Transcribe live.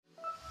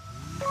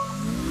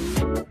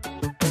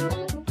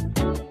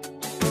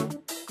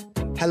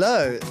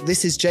Hello,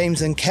 this is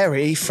James and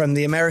Kerry from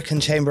the American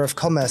Chamber of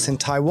Commerce in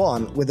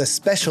Taiwan with a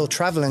special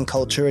travel and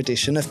culture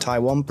edition of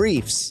Taiwan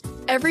Briefs.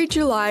 Every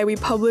July, we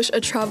publish a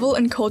travel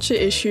and culture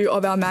issue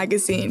of our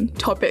magazine,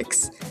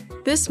 Topics.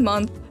 This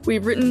month,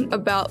 we've written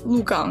about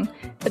Lugang,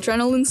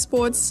 adrenaline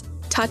sports,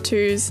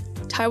 tattoos,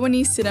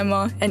 Taiwanese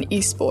cinema, and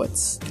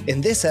esports.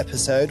 In this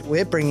episode,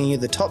 we're bringing you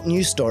the top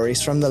news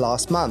stories from the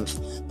last month,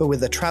 but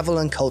with a travel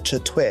and culture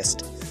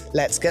twist.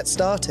 Let's get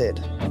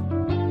started.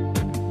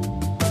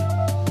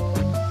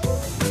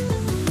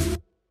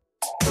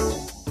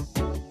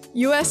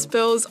 US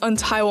bills on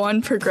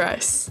Taiwan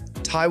progress.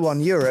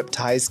 Taiwan-Europe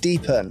ties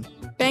deepen.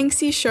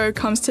 Banksy show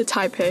comes to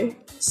Taipei.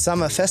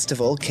 Summer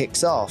festival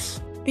kicks off.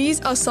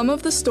 These are some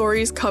of the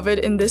stories covered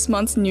in this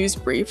month's news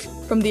brief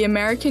from the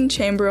American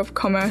Chamber of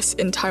Commerce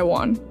in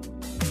Taiwan.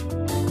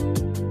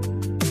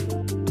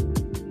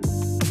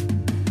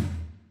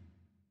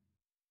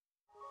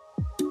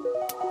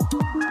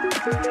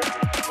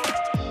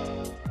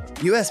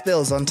 US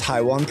bills on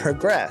Taiwan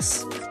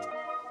progress.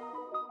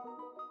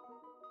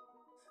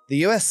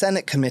 The US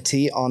Senate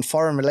Committee on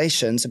Foreign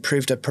Relations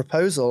approved a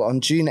proposal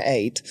on June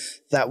 8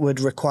 that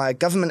would require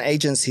government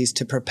agencies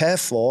to prepare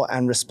for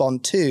and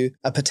respond to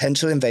a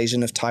potential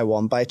invasion of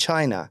Taiwan by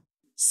China.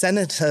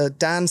 Senator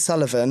Dan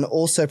Sullivan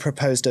also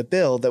proposed a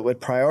bill that would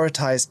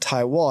prioritize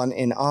Taiwan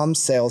in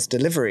arms sales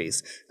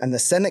deliveries, and the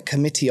Senate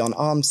Committee on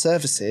Armed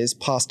Services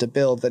passed a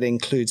bill that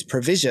includes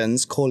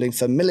provisions calling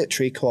for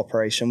military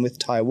cooperation with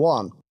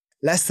Taiwan.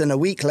 Less than a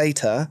week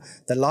later,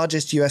 the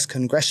largest US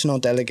congressional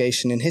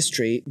delegation in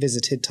history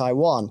visited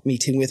Taiwan,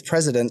 meeting with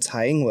President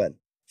Tsai Ing-wen.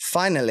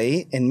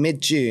 Finally, in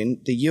mid-June,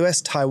 the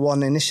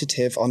US-Taiwan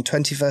Initiative on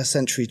 21st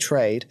Century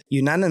Trade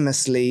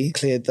unanimously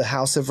cleared the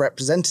House of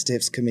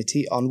Representatives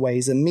Committee on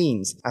Ways and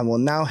Means and will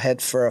now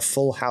head for a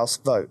full House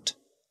vote.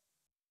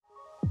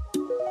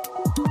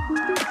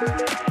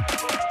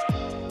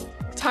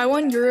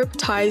 Taiwan-Europe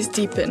ties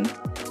deepen.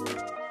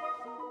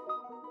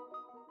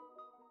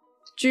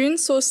 June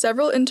saw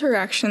several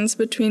interactions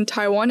between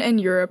Taiwan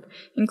and Europe,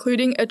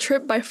 including a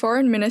trip by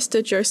Foreign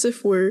Minister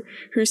Joseph Wu,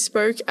 who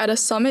spoke at a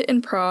summit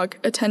in Prague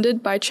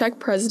attended by Czech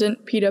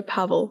President Petr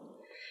Pavel.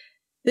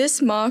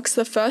 This marks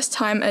the first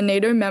time a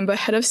NATO member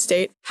head of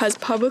state has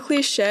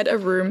publicly shared a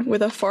room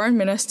with a foreign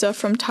minister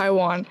from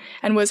Taiwan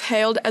and was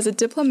hailed as a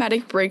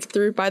diplomatic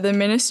breakthrough by the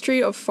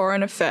Ministry of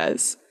Foreign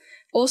Affairs.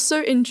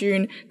 Also in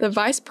June, the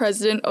Vice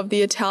President of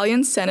the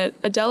Italian Senate,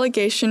 a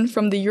delegation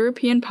from the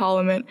European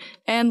Parliament,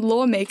 and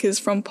lawmakers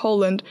from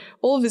Poland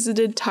all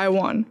visited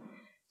Taiwan.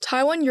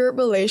 Taiwan-Europe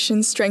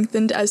relations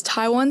strengthened as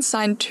Taiwan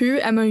signed 2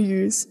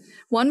 MOUs,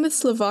 one with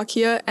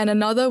Slovakia and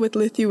another with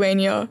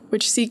Lithuania,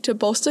 which seek to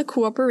bolster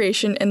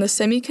cooperation in the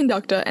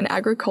semiconductor and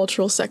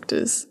agricultural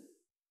sectors.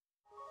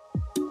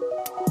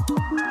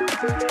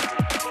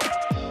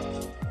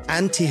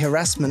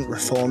 Anti-harassment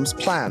reforms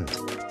planned.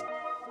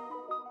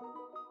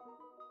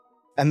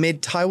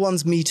 Amid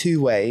Taiwan's Me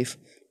Too wave,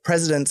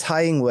 President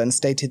Tsai Ing-wen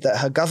stated that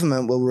her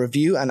government will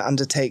review and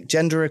undertake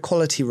gender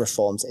equality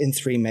reforms in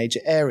 3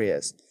 major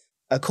areas.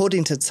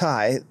 According to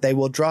Tsai, they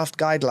will draft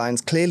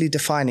guidelines clearly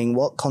defining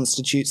what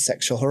constitutes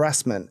sexual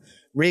harassment,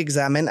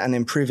 re-examine and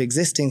improve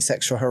existing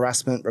sexual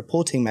harassment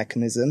reporting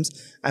mechanisms,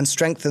 and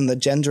strengthen the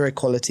Gender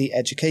Equality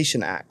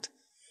Education Act.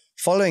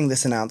 Following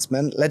this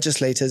announcement,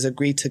 legislators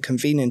agreed to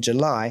convene in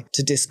July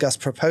to discuss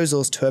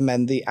proposals to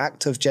amend the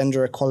Act of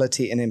Gender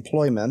Equality in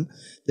Employment,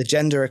 the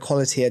Gender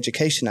Equality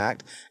Education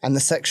Act, and the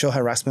Sexual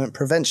Harassment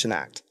Prevention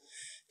Act.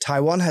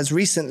 Taiwan has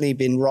recently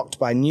been rocked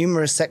by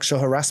numerous sexual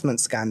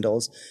harassment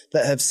scandals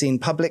that have seen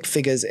public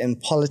figures in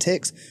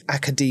politics,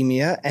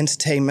 academia,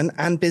 entertainment,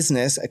 and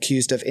business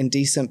accused of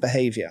indecent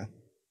behavior.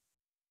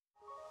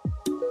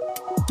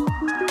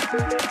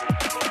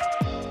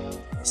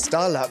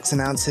 Starlux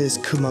announces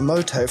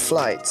Kumamoto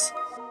flights.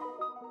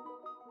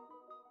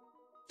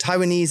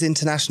 Taiwanese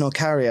international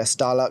carrier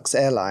Starlux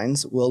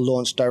Airlines will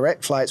launch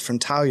direct flights from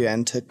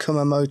Taoyuan to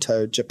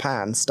Kumamoto,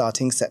 Japan,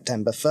 starting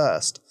September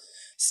 1st.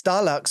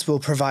 Starlux will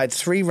provide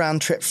 3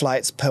 round-trip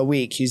flights per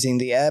week using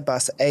the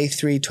Airbus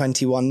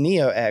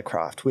A321neo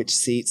aircraft, which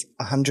seats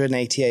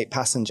 188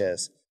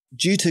 passengers.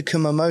 Due to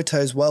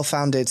Kumamoto's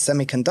well-founded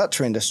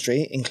semiconductor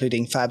industry,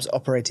 including fabs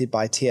operated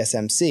by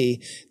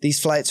TSMC, these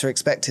flights are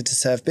expected to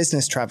serve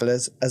business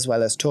travelers as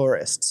well as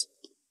tourists.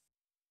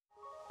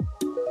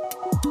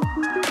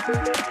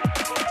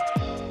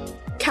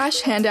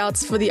 Cash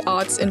handouts for the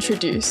arts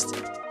introduced.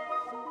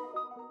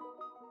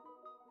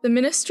 The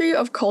Ministry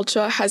of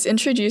Culture has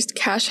introduced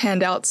cash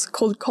handouts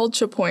called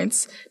Culture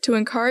Points to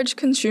encourage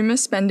consumer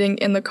spending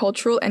in the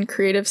cultural and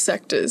creative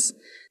sectors.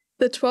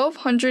 The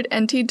 1,200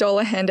 NT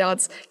dollar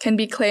handouts can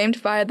be claimed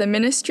via the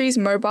ministry's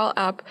mobile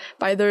app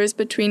by those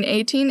between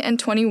 18 and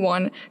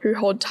 21 who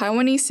hold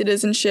Taiwanese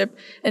citizenship,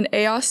 an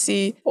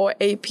ARC or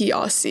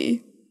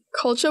APRC.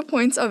 Culture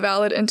points are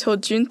valid until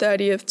June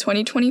 30th,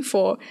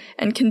 2024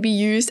 and can be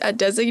used at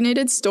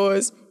designated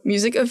stores,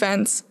 music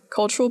events,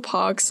 cultural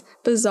parks,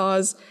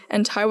 bazaars,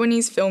 and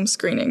Taiwanese film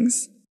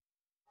screenings.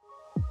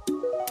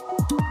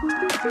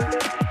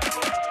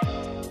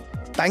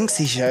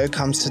 Banksy show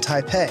comes to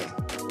Taipei.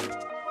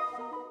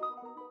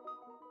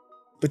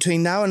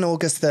 Between now and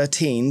August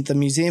 13, the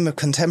Museum of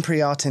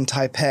Contemporary Art in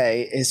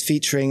Taipei is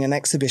featuring an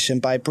exhibition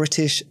by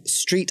British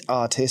street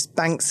artist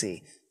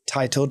Banksy,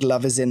 titled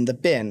Love is in the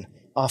Bin,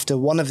 after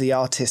one of the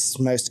artist's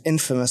most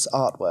infamous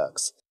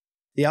artworks.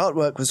 The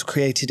artwork was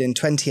created in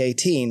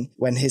 2018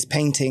 when his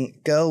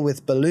painting Girl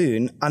with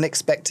Balloon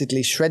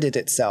unexpectedly shredded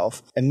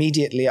itself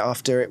immediately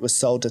after it was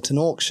sold at an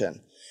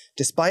auction.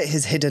 Despite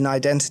his hidden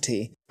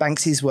identity,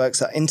 Banksy's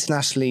works are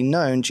internationally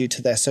known due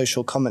to their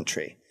social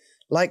commentary.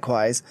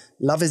 Likewise,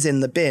 Love is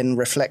in the Bin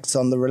reflects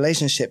on the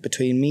relationship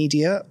between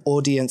media,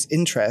 audience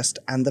interest,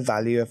 and the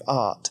value of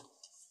art.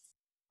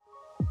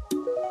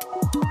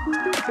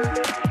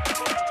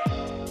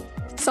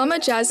 Summer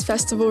Jazz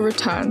Festival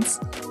returns.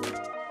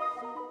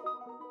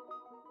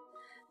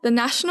 The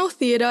National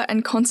Theatre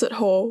and Concert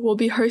Hall will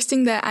be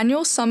hosting their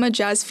annual Summer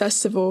Jazz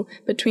Festival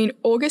between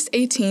August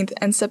 18th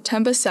and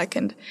September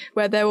 2nd,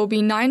 where there will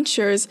be 9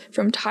 shows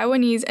from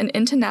Taiwanese and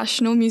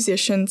international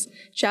musicians,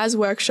 jazz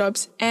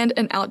workshops, and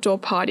an outdoor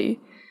party.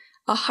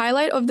 A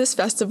highlight of this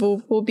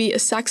festival will be a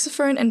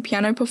saxophone and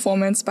piano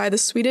performance by the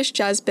Swedish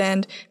jazz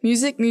band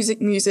Music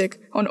Music Music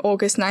on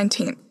August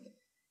 19th.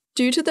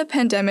 Due to the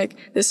pandemic,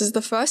 this is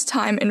the first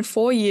time in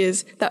 4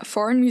 years that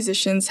foreign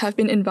musicians have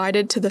been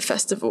invited to the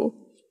festival.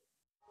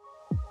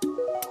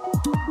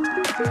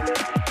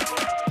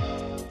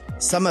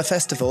 Summer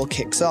Festival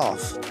kicks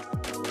off.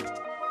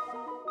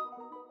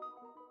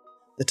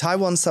 The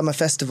Taiwan Summer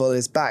Festival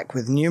is back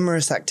with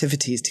numerous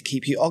activities to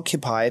keep you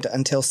occupied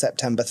until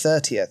September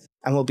 30th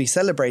and will be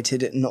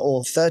celebrated in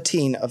all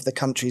 13 of the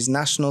country's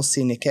national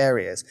scenic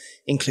areas,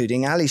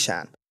 including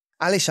Alishan.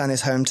 Alishan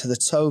is home to the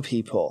Tso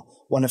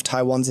people, one of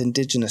Taiwan's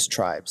indigenous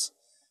tribes.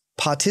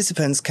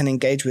 Participants can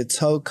engage with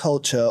Tso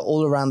culture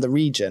all around the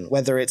region,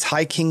 whether it's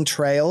hiking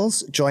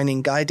trails,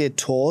 joining guided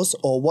tours,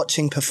 or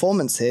watching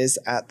performances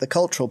at the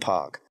cultural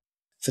park.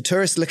 For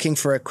tourists looking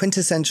for a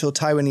quintessential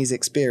Taiwanese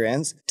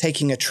experience,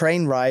 taking a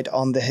train ride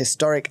on the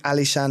historic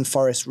Alishan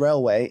Forest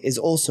Railway is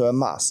also a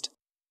must.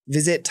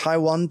 Visit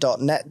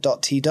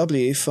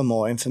taiwan.net.tw for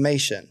more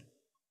information.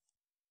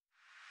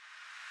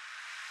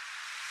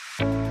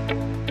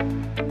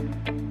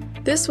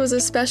 This was a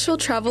special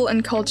travel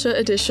and culture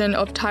edition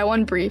of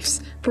Taiwan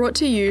Briefs, brought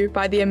to you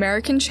by the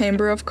American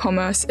Chamber of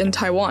Commerce in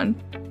Taiwan.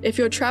 If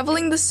you're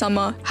traveling this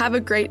summer, have a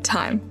great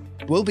time.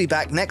 We'll be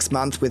back next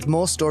month with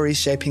more stories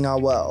shaping our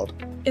world.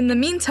 In the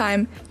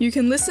meantime, you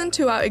can listen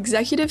to our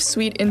Executive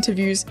Suite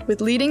interviews with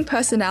leading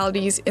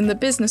personalities in the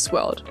business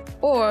world,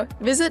 or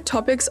visit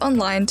Topics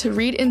Online to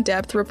read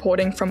in-depth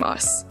reporting from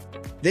us.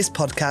 This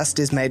podcast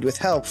is made with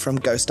help from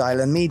Ghost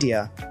Island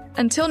Media.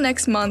 Until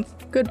next month,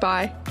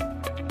 goodbye.